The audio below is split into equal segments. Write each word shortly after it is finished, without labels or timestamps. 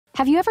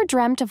Have you ever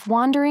dreamt of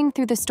wandering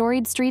through the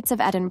storied streets of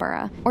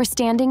Edinburgh, or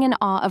standing in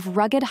awe of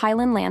rugged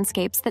Highland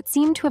landscapes that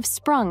seem to have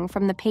sprung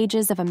from the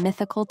pages of a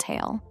mythical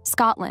tale?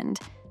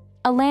 Scotland,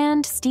 a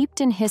land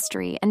steeped in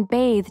history and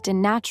bathed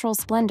in natural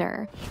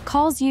splendor,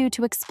 calls you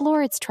to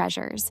explore its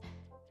treasures.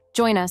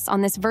 Join us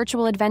on this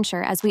virtual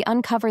adventure as we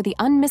uncover the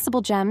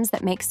unmissable gems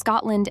that make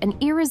Scotland an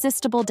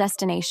irresistible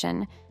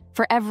destination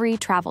for every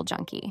travel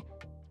junkie.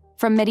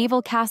 From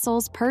medieval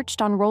castles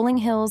perched on rolling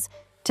hills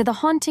to the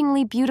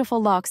hauntingly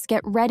beautiful lochs,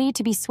 get ready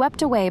to be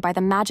swept away by the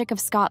magic of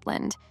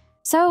Scotland.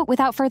 So,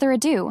 without further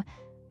ado,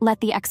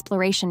 let the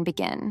exploration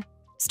begin.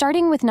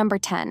 Starting with number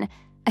 10,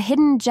 a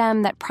hidden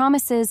gem that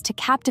promises to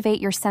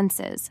captivate your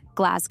senses,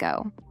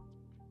 Glasgow.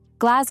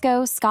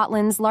 Glasgow,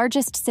 Scotland's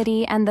largest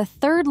city and the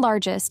third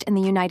largest in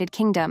the United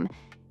Kingdom,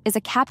 is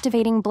a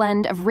captivating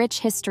blend of rich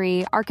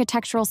history,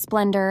 architectural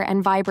splendor,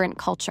 and vibrant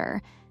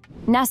culture.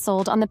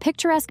 Nestled on the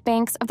picturesque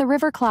banks of the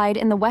River Clyde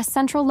in the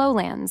west-central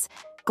lowlands,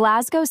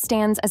 Glasgow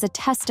stands as a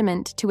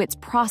testament to its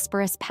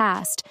prosperous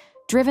past,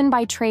 driven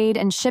by trade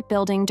and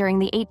shipbuilding during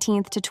the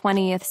 18th to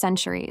 20th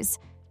centuries.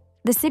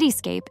 The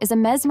cityscape is a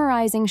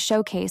mesmerizing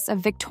showcase of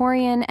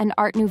Victorian and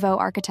Art Nouveau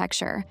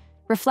architecture,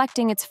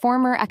 reflecting its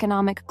former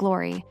economic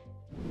glory.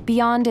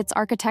 Beyond its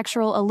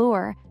architectural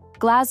allure,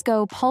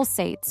 Glasgow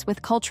pulsates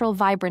with cultural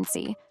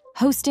vibrancy,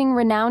 hosting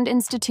renowned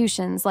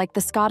institutions like the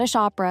Scottish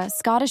Opera,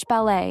 Scottish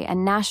Ballet,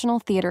 and National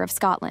Theatre of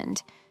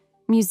Scotland.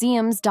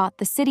 Museums dot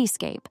the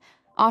cityscape,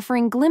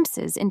 offering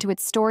glimpses into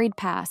its storied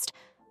past,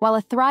 while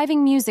a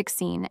thriving music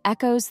scene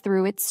echoes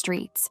through its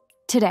streets.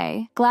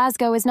 Today,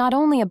 Glasgow is not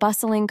only a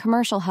bustling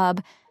commercial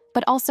hub,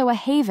 but also a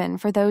haven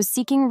for those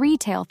seeking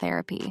retail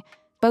therapy,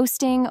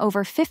 boasting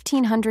over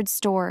 1,500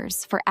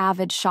 stores for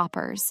avid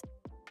shoppers.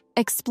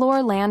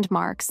 Explore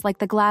landmarks like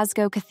the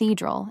Glasgow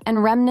Cathedral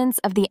and remnants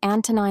of the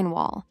Antonine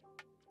Wall,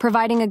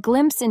 providing a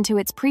glimpse into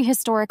its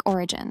prehistoric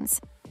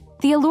origins.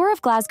 The allure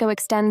of Glasgow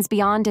extends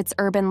beyond its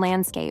urban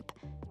landscape,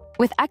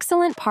 with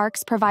excellent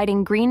parks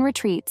providing green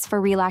retreats for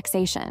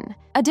relaxation.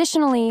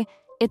 Additionally,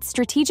 its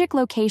strategic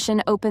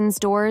location opens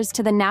doors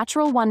to the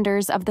natural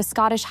wonders of the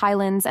Scottish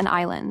Highlands and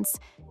Islands,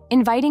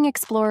 inviting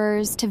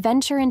explorers to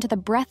venture into the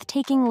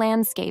breathtaking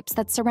landscapes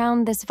that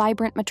surround this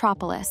vibrant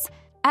metropolis.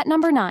 At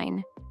number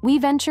 9, we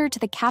venture to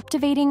the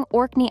captivating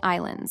Orkney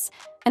Islands,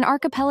 an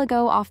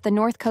archipelago off the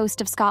north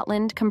coast of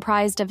Scotland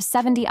comprised of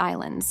 70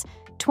 islands,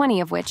 20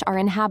 of which are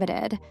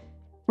inhabited.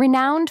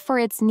 Renowned for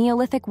its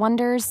Neolithic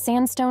wonders,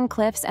 sandstone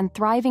cliffs, and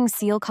thriving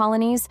seal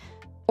colonies,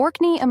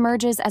 Orkney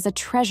emerges as a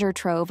treasure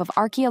trove of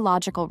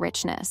archaeological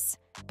richness.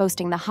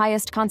 Boasting the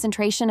highest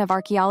concentration of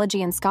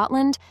archaeology in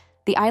Scotland,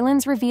 the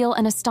islands reveal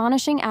an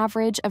astonishing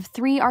average of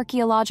 3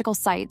 archaeological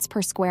sites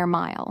per square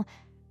mile.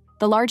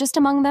 The largest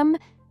among them,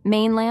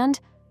 Mainland,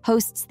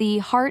 hosts the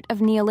Heart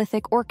of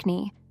Neolithic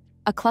Orkney,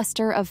 a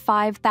cluster of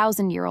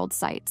 5,000-year-old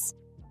sites.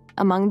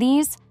 Among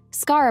these,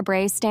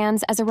 Skarabrae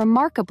stands as a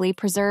remarkably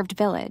preserved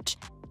village,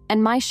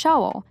 and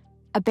Maeshowe,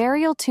 a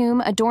burial tomb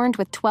adorned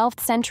with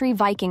 12th-century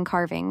Viking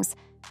carvings,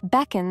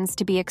 beckons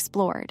to be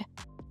explored.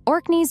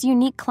 Orkney's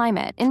unique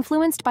climate,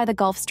 influenced by the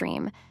Gulf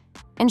Stream,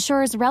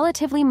 ensures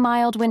relatively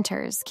mild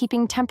winters,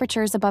 keeping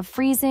temperatures above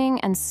freezing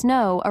and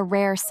snow a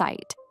rare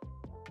sight.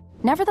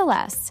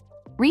 Nevertheless,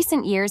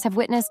 recent years have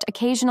witnessed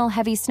occasional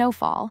heavy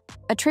snowfall,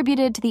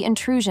 attributed to the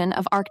intrusion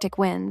of Arctic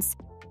winds.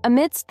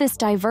 Amidst this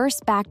diverse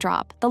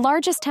backdrop, the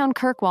largest town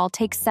Kirkwall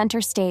takes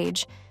center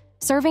stage,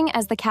 serving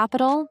as the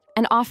capital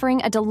and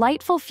offering a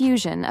delightful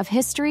fusion of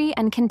history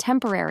and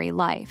contemporary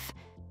life.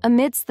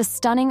 Amidst the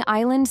stunning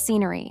island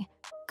scenery,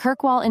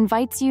 Kirkwall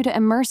invites you to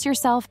immerse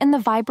yourself in the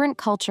vibrant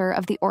culture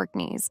of the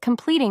Orkneys,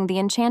 completing the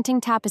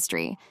enchanting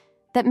tapestry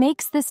that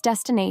makes this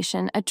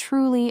destination a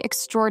truly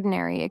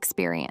extraordinary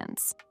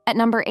experience. At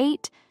number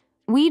 8,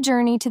 we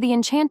journey to the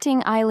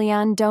enchanting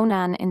Eilean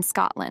Donan in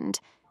Scotland.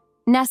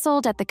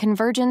 Nestled at the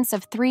convergence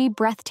of 3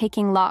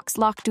 breathtaking lochs,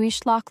 Loch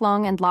Duich, Loch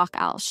Long, and Loch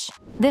Alsh,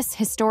 this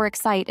historic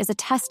site is a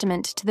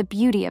testament to the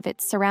beauty of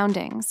its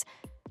surroundings.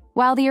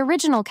 While the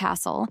original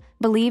castle,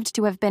 believed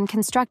to have been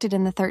constructed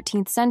in the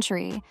 13th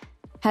century,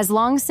 has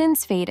long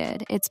since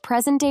faded, its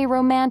present-day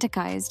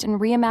romanticized and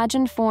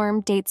reimagined form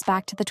dates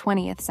back to the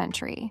 20th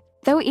century.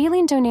 Though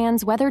Eilean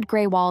Donan's weathered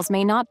grey walls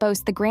may not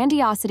boast the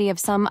grandiosity of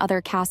some other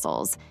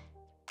castles,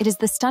 it is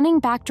the stunning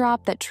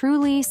backdrop that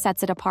truly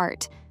sets it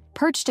apart.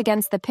 Perched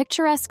against the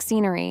picturesque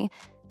scenery,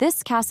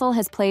 this castle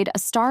has played a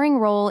starring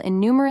role in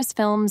numerous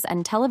films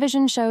and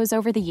television shows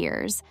over the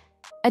years,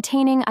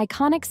 attaining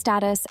iconic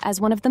status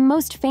as one of the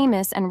most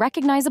famous and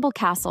recognizable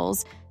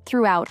castles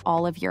throughout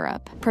all of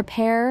Europe.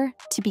 Prepare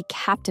to be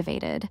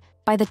captivated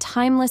by the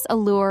timeless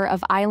allure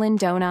of Eilean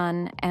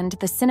Donan and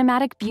the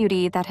cinematic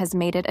beauty that has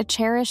made it a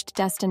cherished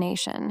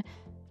destination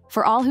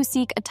for all who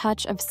seek a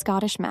touch of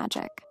Scottish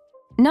magic.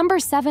 Number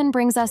 7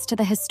 brings us to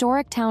the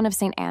historic town of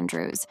St.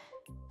 Andrews,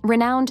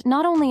 renowned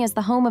not only as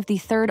the home of the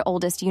 3rd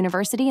oldest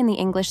university in the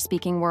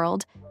English-speaking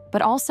world,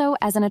 but also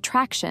as an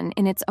attraction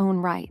in its own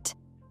right.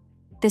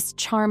 This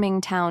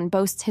charming town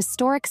boasts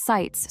historic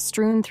sites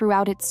strewn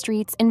throughout its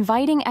streets,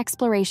 inviting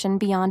exploration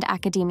beyond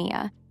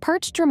academia.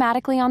 Perched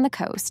dramatically on the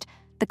coast,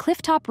 the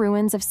clifftop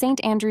ruins of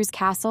St. Andrew's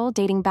Castle,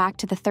 dating back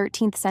to the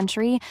 13th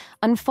century,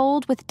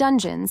 unfold with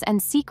dungeons and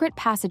secret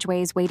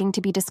passageways waiting to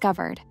be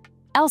discovered.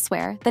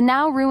 Elsewhere, the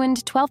now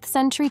ruined 12th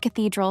century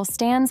cathedral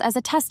stands as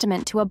a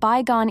testament to a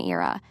bygone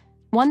era,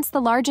 once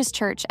the largest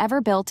church ever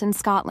built in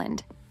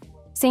Scotland.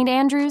 St.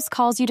 Andrew's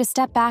calls you to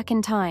step back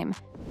in time,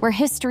 where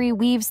history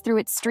weaves through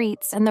its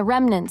streets and the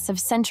remnants of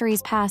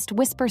centuries past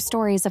whisper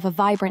stories of a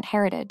vibrant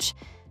heritage.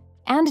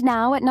 And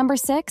now, at number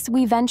 6,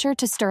 we venture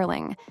to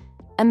Stirling,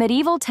 a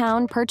medieval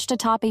town perched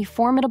atop a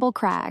formidable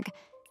crag.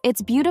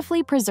 Its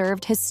beautifully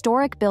preserved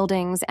historic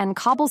buildings and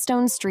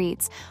cobblestone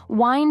streets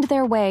wind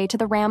their way to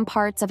the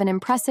ramparts of an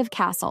impressive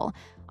castle,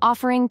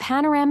 offering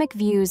panoramic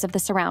views of the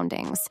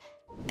surroundings.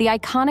 The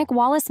iconic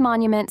Wallace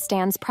Monument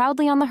stands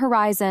proudly on the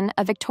horizon,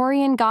 a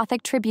Victorian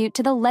Gothic tribute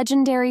to the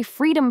legendary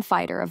freedom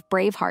fighter of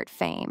Braveheart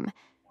fame.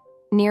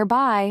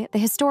 Nearby, the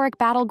historic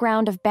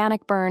battleground of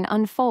Bannockburn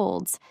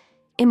unfolds,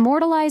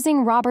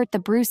 immortalizing Robert the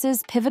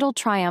Bruce's pivotal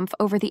triumph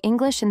over the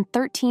English in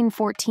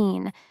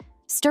 1314.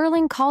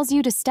 Stirling calls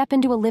you to step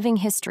into a living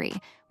history,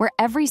 where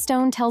every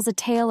stone tells a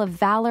tale of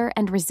valor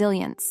and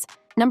resilience.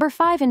 Number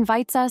 5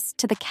 invites us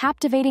to the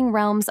captivating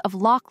realms of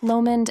Loch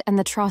Lomond and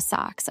the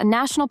Trossachs, a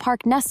national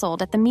park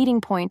nestled at the meeting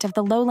point of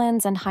the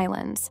Lowlands and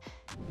Highlands.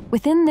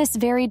 Within this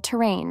varied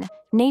terrain,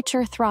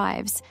 nature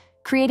thrives,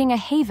 creating a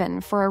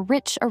haven for a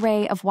rich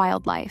array of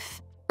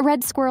wildlife.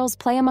 Red squirrels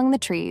play among the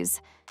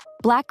trees,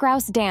 black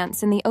grouse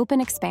dance in the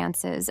open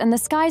expanses, and the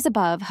skies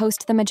above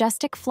host the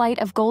majestic flight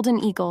of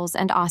golden eagles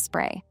and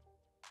osprey.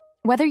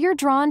 Whether you're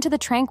drawn to the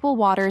tranquil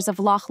waters of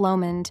Loch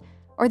Lomond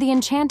or the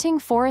enchanting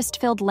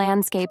forest-filled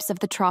landscapes of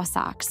the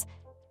Trossachs,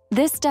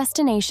 this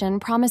destination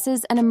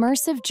promises an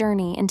immersive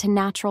journey into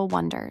natural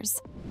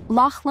wonders.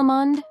 Loch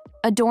Lomond,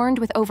 adorned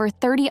with over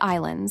 30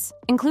 islands,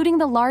 including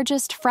the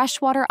largest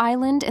freshwater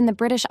island in the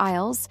British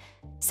Isles,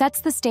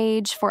 sets the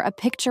stage for a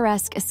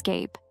picturesque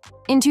escape.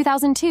 In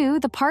 2002,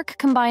 the park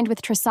combined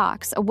with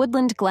Trossachs, a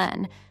woodland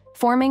glen,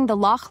 forming the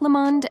Loch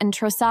Lomond and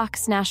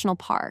Trossachs National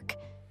Park.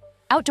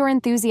 Outdoor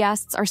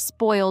enthusiasts are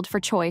spoiled for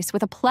choice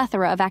with a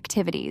plethora of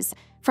activities,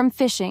 from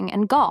fishing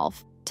and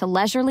golf to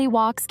leisurely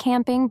walks,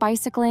 camping,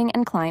 bicycling,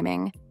 and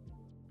climbing.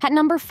 At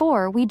number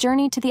 4, we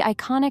journey to the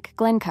iconic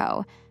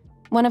Glencoe,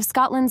 one of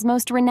Scotland's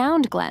most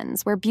renowned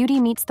glens where beauty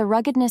meets the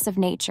ruggedness of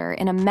nature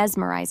in a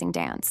mesmerizing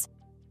dance.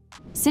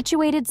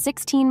 Situated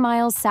 16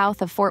 miles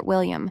south of Fort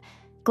William,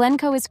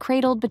 Glencoe is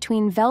cradled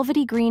between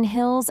velvety green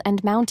hills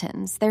and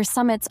mountains, their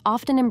summits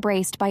often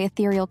embraced by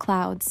ethereal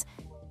clouds.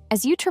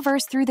 As you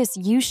traverse through this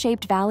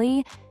U-shaped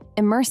valley,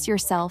 immerse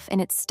yourself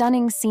in its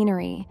stunning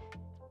scenery.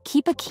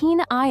 Keep a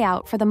keen eye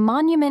out for the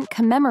monument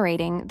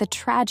commemorating the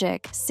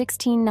tragic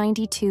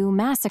 1692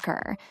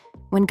 massacre,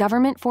 when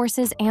government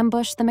forces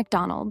ambushed the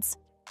MacDonalds.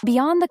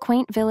 Beyond the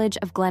quaint village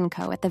of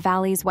Glencoe at the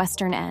valley's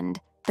western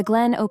end, the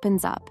glen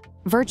opens up,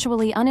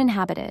 virtually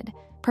uninhabited,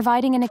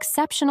 providing an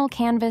exceptional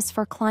canvas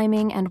for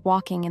climbing and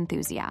walking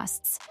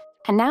enthusiasts.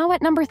 And now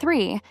at number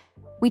 3,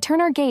 we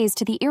turn our gaze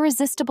to the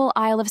irresistible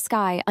Isle of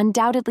Skye,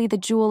 undoubtedly the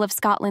jewel of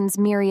Scotland's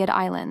myriad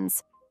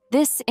islands.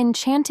 This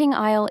enchanting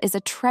isle is a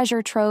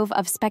treasure trove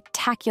of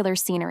spectacular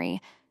scenery,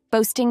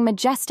 boasting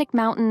majestic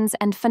mountains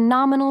and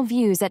phenomenal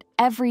views at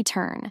every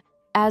turn.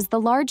 As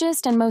the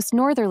largest and most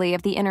northerly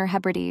of the Inner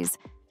Hebrides,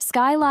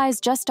 Skye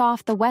lies just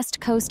off the west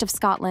coast of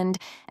Scotland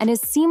and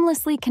is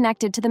seamlessly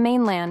connected to the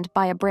mainland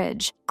by a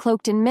bridge.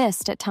 Cloaked in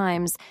mist at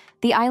times,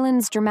 the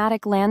island's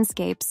dramatic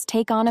landscapes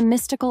take on a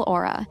mystical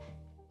aura,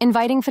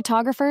 inviting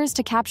photographers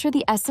to capture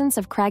the essence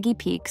of craggy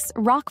peaks,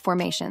 rock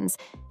formations,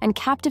 and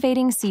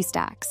captivating sea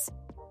stacks.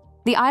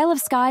 The Isle of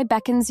Skye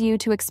beckons you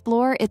to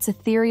explore its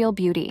ethereal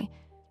beauty,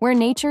 where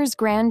nature's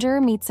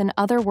grandeur meets an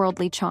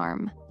otherworldly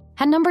charm.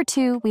 At number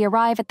 2, we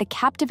arrive at the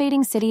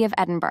captivating city of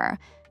Edinburgh,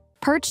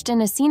 perched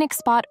in a scenic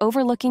spot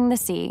overlooking the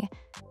sea.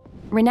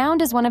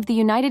 Renowned as one of the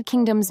United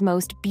Kingdom's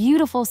most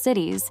beautiful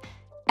cities,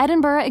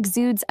 Edinburgh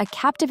exudes a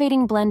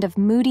captivating blend of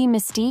moody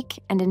mystique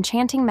and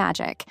enchanting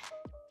magic.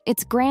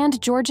 Its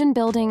grand Georgian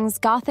buildings,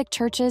 Gothic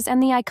churches,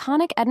 and the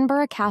iconic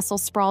Edinburgh Castle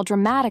sprawl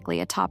dramatically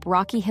atop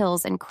rocky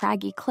hills and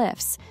craggy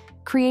cliffs,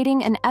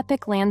 creating an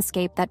epic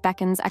landscape that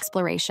beckons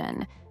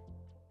exploration.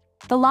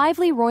 The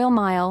lively Royal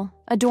Mile,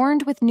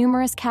 adorned with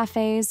numerous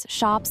cafes,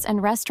 shops,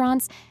 and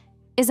restaurants,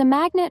 is a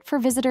magnet for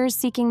visitors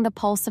seeking the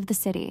pulse of the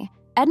city.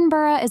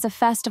 Edinburgh is a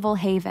festival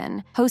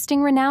haven,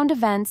 hosting renowned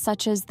events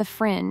such as the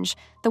Fringe,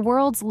 the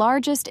world's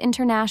largest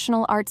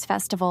international arts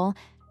festival,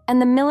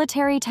 and the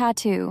Military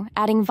Tattoo,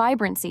 adding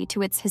vibrancy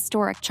to its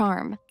historic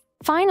charm.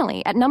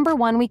 Finally, at number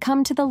 1, we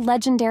come to the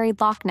legendary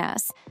Loch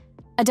Ness,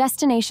 a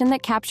destination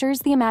that captures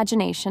the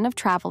imagination of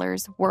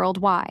travelers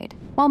worldwide.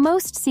 While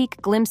most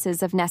seek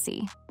glimpses of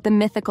Nessie, the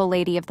mythical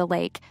lady of the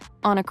lake,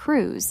 on a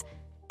cruise,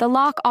 the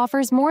loch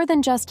offers more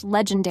than just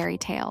legendary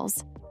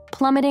tales.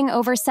 Plummeting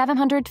over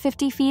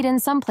 750 feet in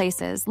some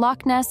places,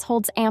 Loch Ness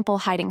holds ample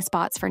hiding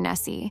spots for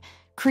Nessie,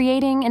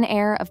 creating an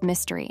air of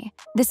mystery.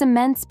 This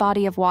immense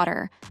body of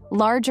water,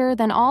 larger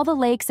than all the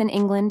lakes in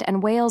England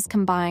and Wales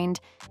combined,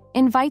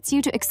 invites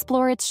you to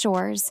explore its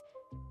shores,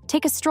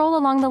 Take a stroll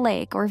along the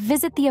lake or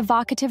visit the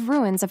evocative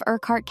ruins of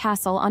Urquhart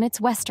Castle on its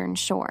western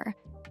shore.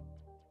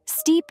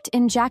 Steeped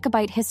in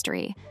Jacobite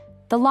history,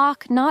 the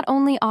loch not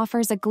only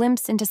offers a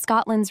glimpse into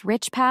Scotland's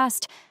rich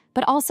past,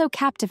 but also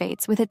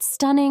captivates with its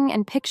stunning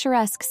and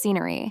picturesque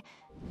scenery.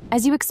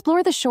 As you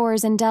explore the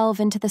shores and delve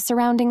into the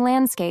surrounding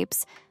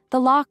landscapes,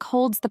 the loch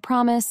holds the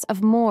promise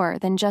of more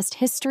than just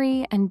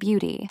history and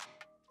beauty.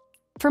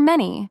 For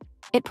many,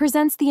 it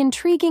presents the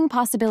intriguing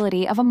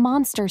possibility of a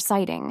monster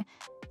sighting,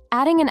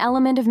 adding an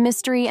element of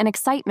mystery and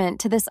excitement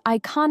to this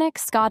iconic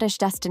Scottish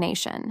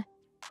destination.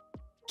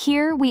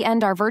 Here, we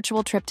end our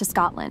virtual trip to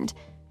Scotland.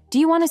 Do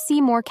you want to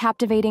see more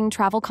captivating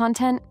travel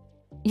content?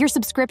 Your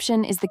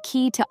subscription is the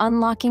key to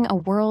unlocking a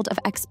world of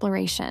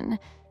exploration.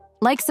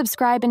 Like,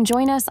 subscribe, and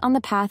join us on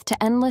the path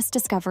to endless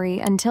discovery.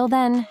 Until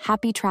then,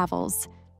 happy travels.